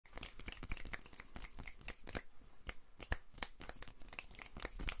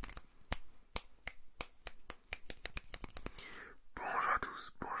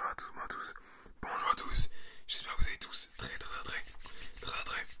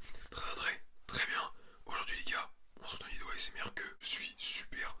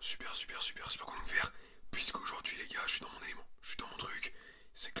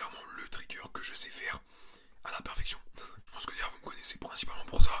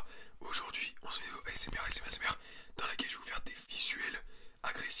ASMR, ASMR, dans laquelle je vais vous faire des visuels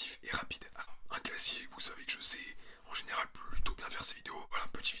agressifs et rapides. Un classique, vous savez que je sais en général plutôt bien faire ces vidéos. Voilà,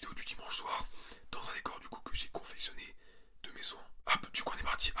 petite vidéo du dimanche soir, dans un décor du coup que j'ai confectionné de maison. Hop, du coup on est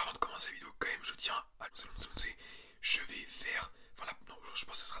parti. Avant de commencer la vidéo, quand même, je tiens à vous annoncer, je vais faire, enfin non, je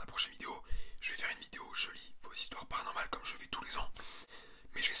pense que ce sera la prochaine vidéo. Je vais faire une vidéo, je lis vos histoires paranormales comme je fais tous les ans.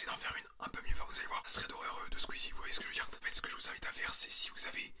 Mais je vais essayer d'en faire une un peu mieux, enfin vous allez voir, ça serait d'horreur de Squeezie, vous voyez ce que je veux dire. En fait, ce que je vous invite à faire, c'est si vous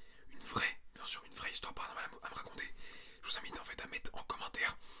avez une vraie, bien sûr, une vraie histoire paranormale à me raconter, je vous invite en fait à mettre en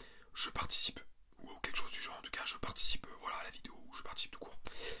commentaire je participe, ou quelque chose du genre, en tout cas je participe voilà, à la vidéo, ou je participe tout court.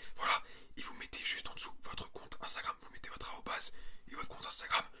 Voilà, et vous mettez juste en dessous votre compte Instagram, vous mettez votre arrobase et votre compte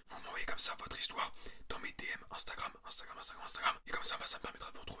Instagram, vous m'envoyez comme ça votre histoire dans mes DM Instagram, et comme ça bah, ça me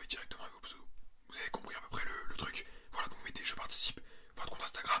permettra de vous retrouver directement avec vos pseudos. Vous avez compris à peu près le truc. Voilà, donc vous mettez je participe, votre compte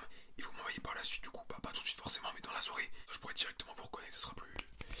Instagram, et vous m'envoyez par la suite du coup, bah, pas tout de suite forcément, mais dans la soirée, je pourrais directement vous reconnaître, ça sera plus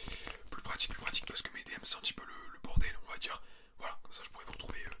pratique, parce que mes DM c'est un petit peu le bordel, on va dire. Voilà, comme ça je pourrais vous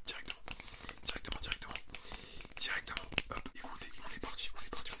retrouver directement. Hop, écoutez, on est parti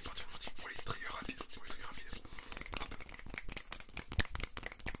pour les triggers rapides. Hop.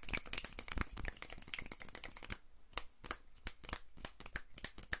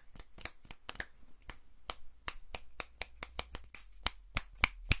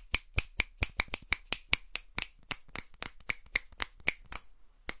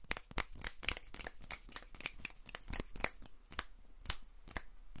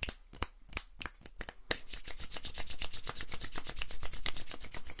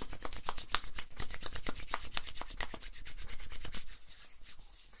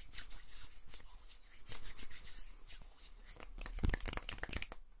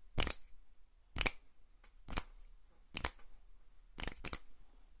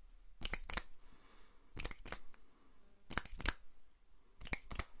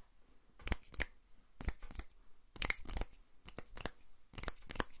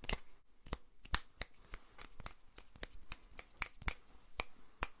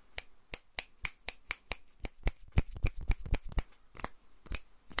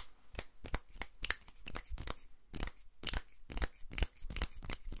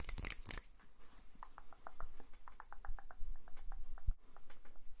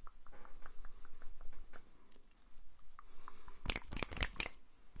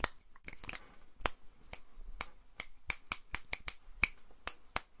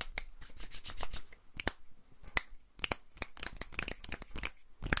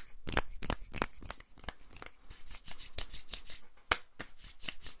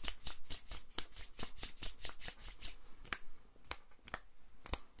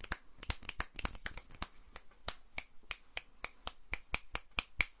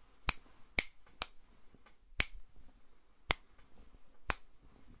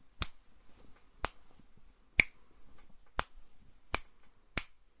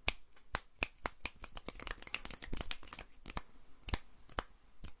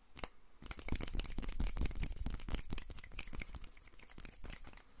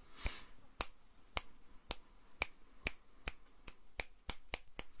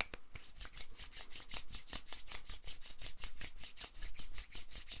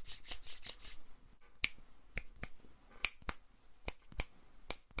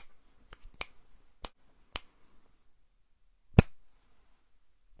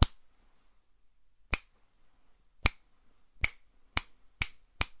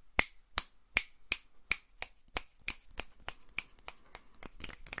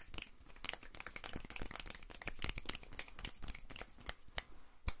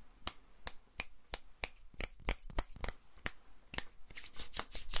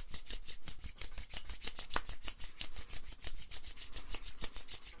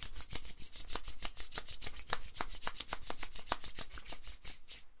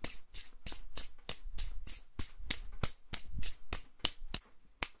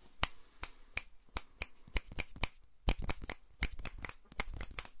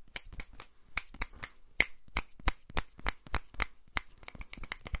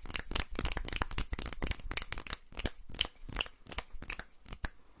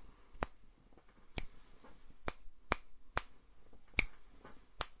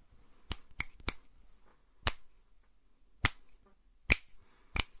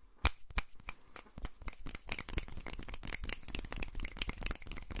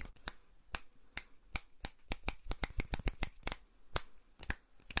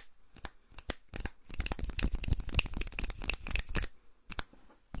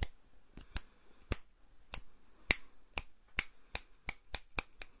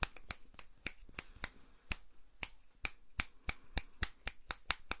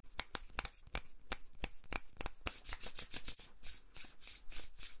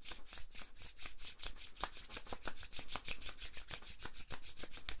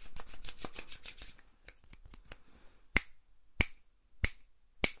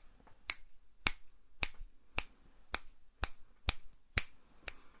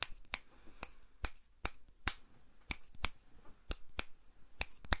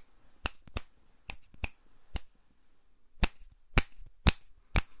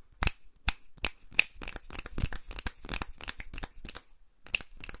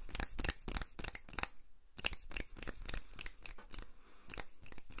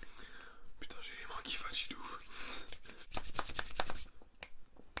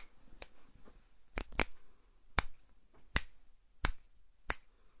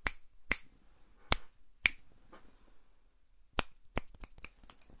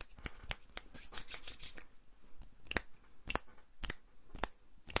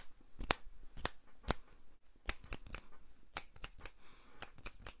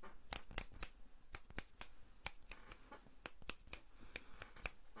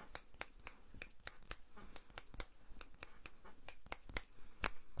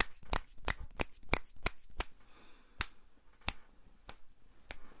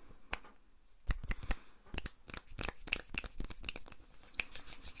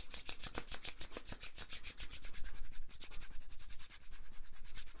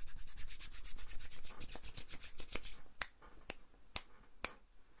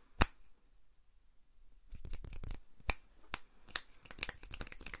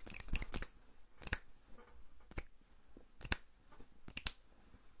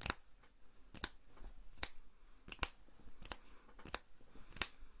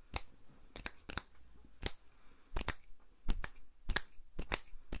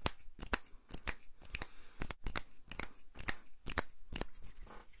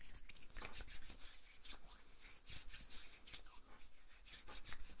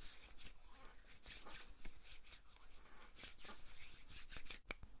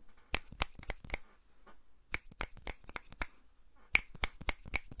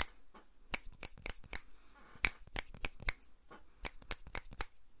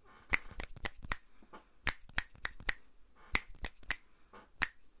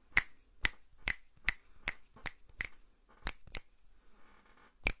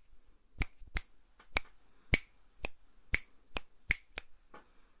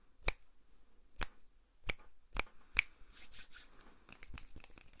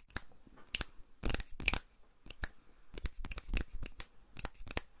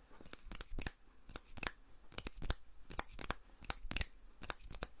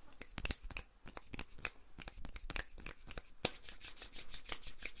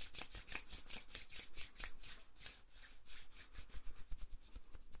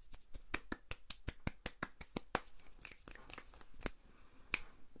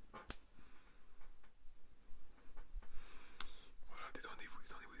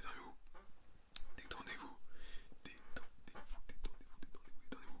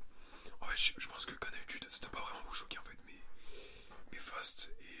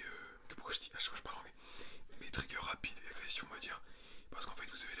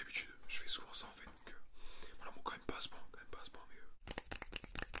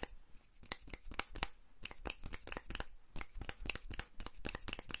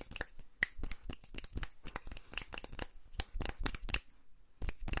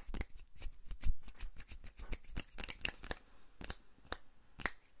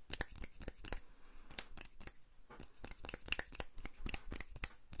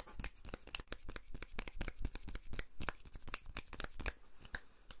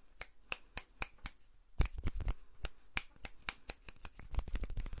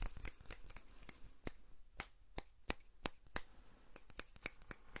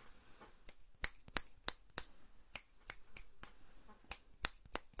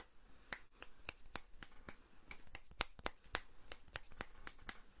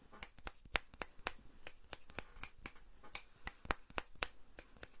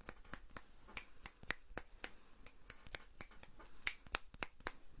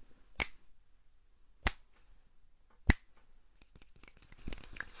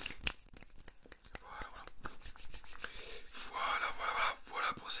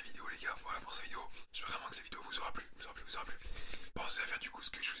 coup, ce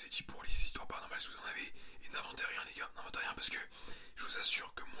que je vous ai dit pour les histoires paranormales, si vous en avez, et n'inventez rien les gars, n'inventez rien parce que je vous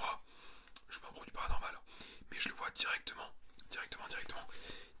assure que moi, je suis pas un produit paranormal, mais je le vois directement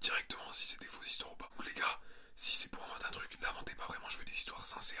si c'est des fausses histoires ou pas. Donc les gars, si c'est pour inventer un truc, l'inventez pas vraiment, je veux des histoires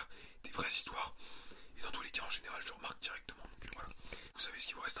sincères, des vraies histoires. Et dans tous les cas, en général, je remarque directement. Donc voilà, vous savez ce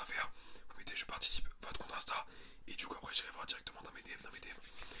qu'il vous reste à faire. Vous mettez je participe, votre compte Insta, et du coup après j'irai voir directement dans mes DM,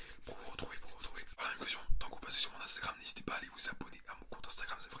 pour vous retrouver. Voilà, même question, tant que vous passez sur mon Instagram, n'hésitez pas à aller vous abonner à mon compte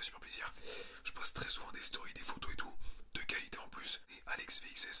Instagram, ça ferait super plaisir. Je poste très souvent des stories, des photos et tout, de qualité en plus. Et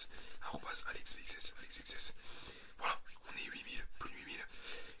AlexVXS, AlexVXS. Voilà, on est 8000, plus de 8000.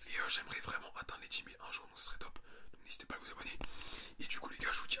 Et j'aimerais vraiment atteindre les 10 000 un jour, donc ça serait top. Donc n'hésitez pas à vous abonner. Et du coup les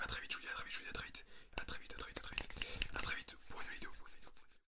gars, je vous dis à très vite, à très vite pour une vidéo.